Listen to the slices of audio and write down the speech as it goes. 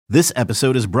This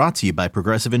episode is brought to you by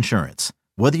Progressive Insurance.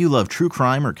 Whether you love true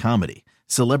crime or comedy,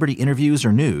 celebrity interviews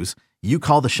or news, you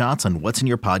call the shots on what's in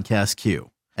your podcast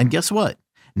queue. And guess what?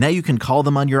 Now you can call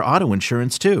them on your auto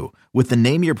insurance too with the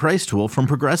Name Your Price tool from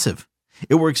Progressive.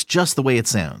 It works just the way it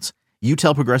sounds. You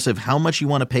tell Progressive how much you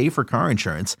want to pay for car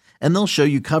insurance, and they'll show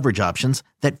you coverage options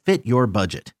that fit your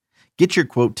budget. Get your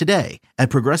quote today at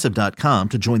Progressive.com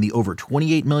to join the over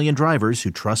 28 million drivers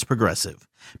who trust Progressive.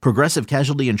 Progressive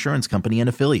Casualty Insurance Company and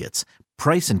Affiliates.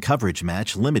 Price and coverage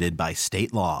match limited by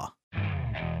state law.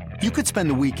 You could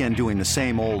spend the weekend doing the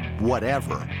same old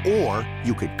whatever, or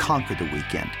you could conquer the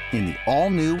weekend in the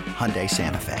all-new Hyundai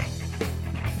Santa Fe.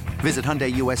 Visit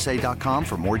HyundaiUSA.com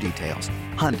for more details.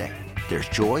 Hyundai, there's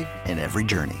joy in every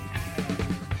journey.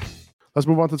 Let's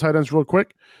move on to tight ends real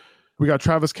quick. We got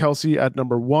Travis Kelce at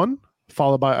number 1,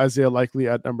 followed by Isaiah Likely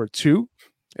at number 2.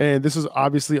 And this is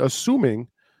obviously assuming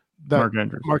that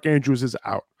Mark Andrews is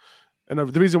out. And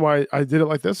the reason why I did it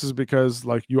like this is because,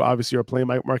 like, you obviously are playing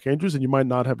Mark Andrews, and you might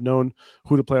not have known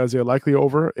who to play Isaiah Likely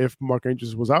over if Mark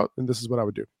Andrews was out. And this is what I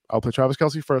would do. I'll play Travis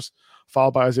Kelce first,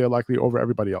 followed by Isaiah Likely over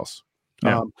everybody else.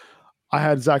 Yeah. I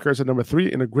had Zach Ertz at number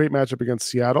 3 in a great matchup against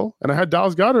Seattle. And I had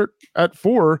Dallas Goedert at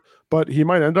 4, but he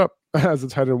might end up as a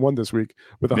tight end 1 this week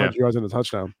with 100 yards and a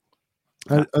touchdown.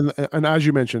 And as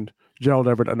you mentioned, Gerald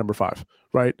Everett at number 5,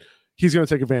 right? He's going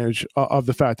to take advantage of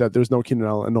the fact that there's no Keenan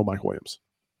Allen and no Mike Williams.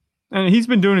 And he's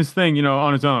been doing his thing,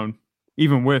 on his own,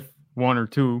 even with one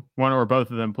or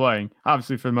both of them playing.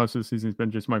 Obviously, for most of the season, it's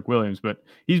been just Mike Williams, but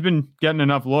he's been getting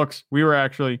enough looks. We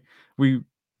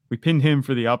pinned him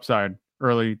for the upside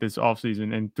early this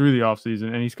offseason and through the offseason,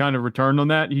 and he's kind of returned on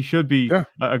that. He should be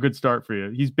a good start for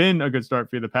you. He's been a good start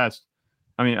for you the past,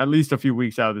 at least a few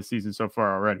weeks out of the season so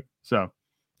far already. So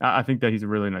I think that he's a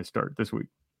really nice start this week.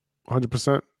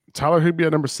 100%. Tyler Higbee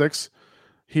at number 6.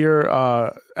 Here,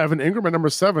 Evan Ingram at number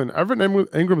 7. Evan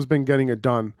Ingram's been getting it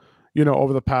done,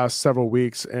 over the past several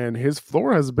weeks, and his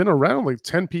floor has been around like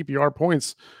 10 PPR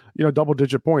points,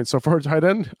 double-digit points. So for a tight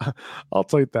end, I'll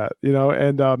take that,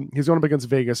 and he's going up against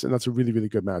Vegas, and that's a really, really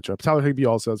good matchup. Tyler Higbee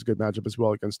also has a good matchup as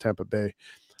well against Tampa Bay.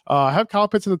 I have Kyle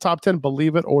Pitts in the top 10,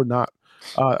 believe it or not,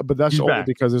 but that's only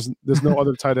because there's no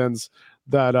other tight ends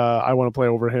that I want to play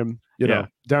over him.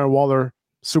 Darren Waller,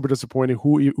 super disappointing.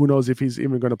 Who knows if he's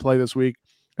even going to play this week?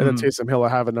 And then Taysom Hill I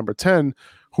have at number 10,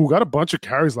 who got a bunch of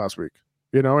carries last week,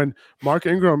 and Mark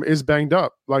Ingram is banged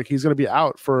up. Like, he's going to be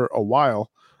out for a while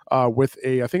with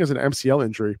I think it's an MCL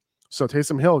injury. So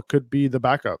Taysom Hill could be the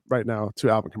backup right now to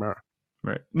Alvin Kamara.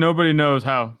 Right. Nobody knows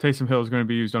how Taysom Hill is going to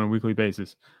be used on a weekly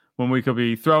basis. 1 week he'll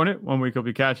be throwing it, 1 week he'll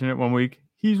be catching it, 1 week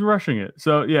he's rushing it.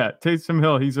 So yeah, Taysom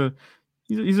Hill, he's a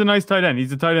nice tight end.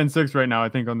 He's a tight end 6 right now, I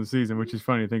think, on the season, which is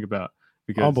funny to think about.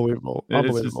 Unbelievable.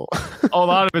 A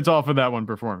lot of it's off of that one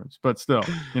performance, but still,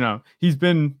 he's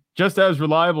been just as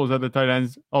reliable as other tight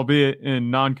ends, albeit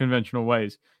in non-conventional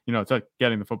ways. It's like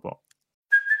getting the football.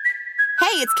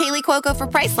 Hey, it's Kaylee Cuoco for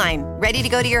Priceline. Ready to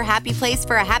go to your happy place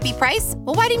for a happy price?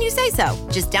 Well, why didn't you say so?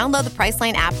 Just download the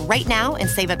Priceline app right now and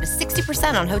save up to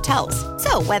 60% on hotels.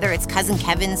 So whether it's Cousin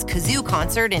Kevin's Kazoo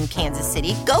Concert in Kansas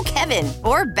City, go Kevin,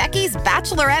 or Becky's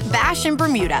Bachelorette Bash in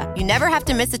Bermuda, you never have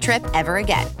to miss a trip ever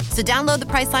again. So download the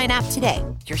Priceline app today.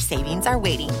 Your savings are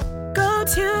waiting. Go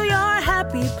to your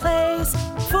happy place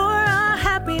for a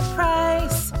happy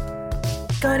price.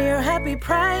 Go to your happy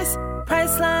price,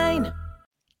 Priceline.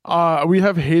 We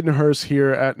have Hayden Hurst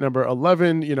here at number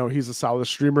 11. He's a solid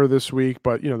streamer this week,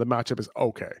 but, the matchup is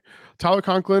okay. Tyler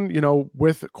Conklin,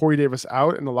 with Corey Davis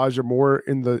out and Elijah Moore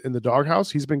in the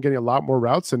doghouse, he's been getting a lot more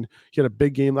routes, and he had a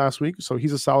big game last week. So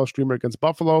he's a solid streamer against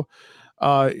Buffalo,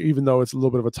 even though it's a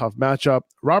little bit of a tough matchup.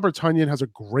 Robert Tonyan has a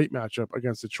great matchup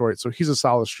against Detroit, so he's a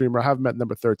solid streamer. I have him at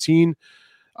number 13.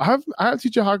 I have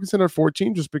TJ Hawkinson at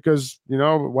 14 just because,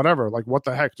 whatever, like, what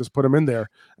the heck, just put him in there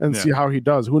and see how he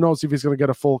does. Who knows if he's going to get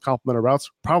a full complement of routes?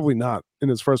 Probably not in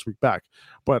his first week back.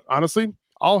 But honestly,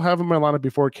 I'll have him in my lineup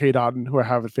before Cade Otton, who I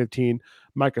have at 15,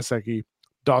 Mike Gesicki,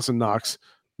 Dawson Knox,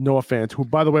 Noah Fant, who,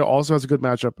 by the way, also has a good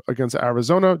matchup against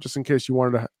Arizona, just in case you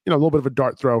wanted to, a little bit of a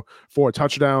dart throw for a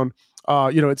touchdown.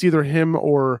 It's either him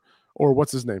or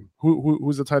what's his name?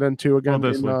 Who's the tight end too again?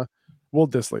 Will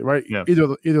Dissly, right? Yeah.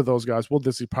 Either of those guys. Will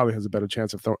Dissly probably has a better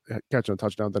chance of catching a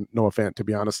touchdown than Noah Fant, to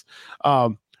be honest.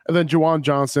 And then Juwan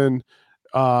Johnson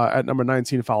at number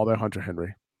 19, followed by Hunter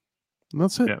Henry. And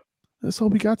that's it. Yeah. That's all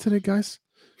we got today, guys.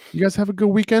 You guys have a good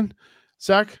weekend.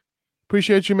 Zach,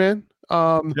 appreciate you, man.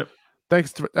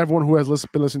 Thanks to everyone who has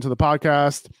been listening to the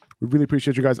podcast. We really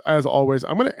appreciate you guys. As always,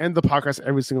 I'm going to end the podcast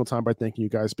every single time by thanking you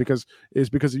guys, because it's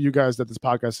because of you guys that this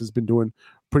podcast has been doing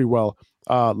pretty well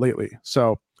lately.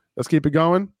 So let's keep it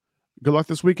going. Good luck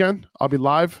this weekend. I'll be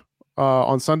live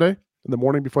on Sunday in the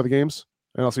morning before the games,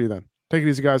 and I'll see you then. Take it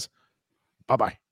easy, guys. Bye-bye.